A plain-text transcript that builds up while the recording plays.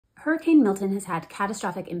Hurricane Milton has had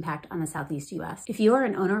catastrophic impact on the Southeast US. If you are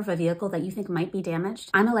an owner of a vehicle that you think might be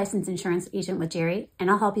damaged, I'm a licensed insurance agent with Jerry,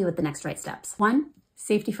 and I'll help you with the next right steps. 1,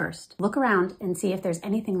 safety first. Look around and see if there's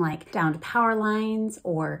anything like downed power lines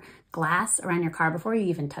or glass around your car before you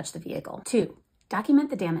even touch the vehicle. 2,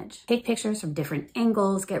 document the damage. Take pictures from different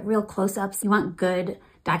angles, get real close-ups. You want good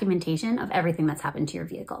documentation of everything that's happened to your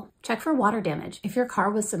vehicle. Check for water damage. If your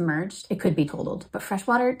car was submerged, it could be totaled, but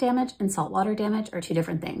freshwater damage and saltwater damage are two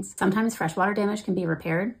different things. Sometimes freshwater damage can be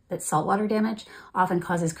repaired, but saltwater damage often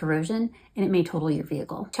causes corrosion and it may total your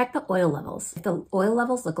vehicle. Check the oil levels. If the oil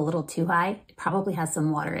levels look a little too high, it probably has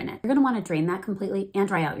some water in it. You're gonna wanna drain that completely and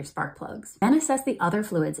dry out your spark plugs. Then assess the other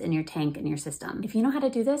fluids in your tank and your system. If you know how to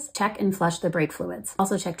do this, check and flush the brake fluids.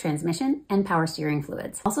 Also check transmission and power steering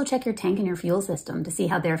fluids. Also check your tank and your fuel system to see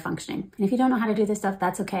how they're functioning. And if you don't know how to do this stuff,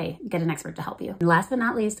 that's okay. Get an expert to help you. And last but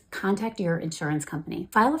not least, contact your insurance company.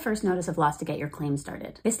 File a first notice of loss to get your claim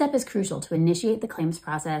started. This step is crucial to initiate the claims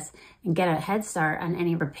process and get a head start on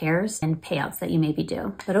any repairs and payouts that you may be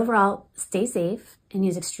due. But overall, stay safe and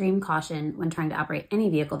use extreme caution when trying to operate any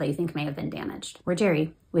vehicle that you think may have been damaged. We're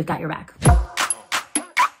Jerry. We've got your back.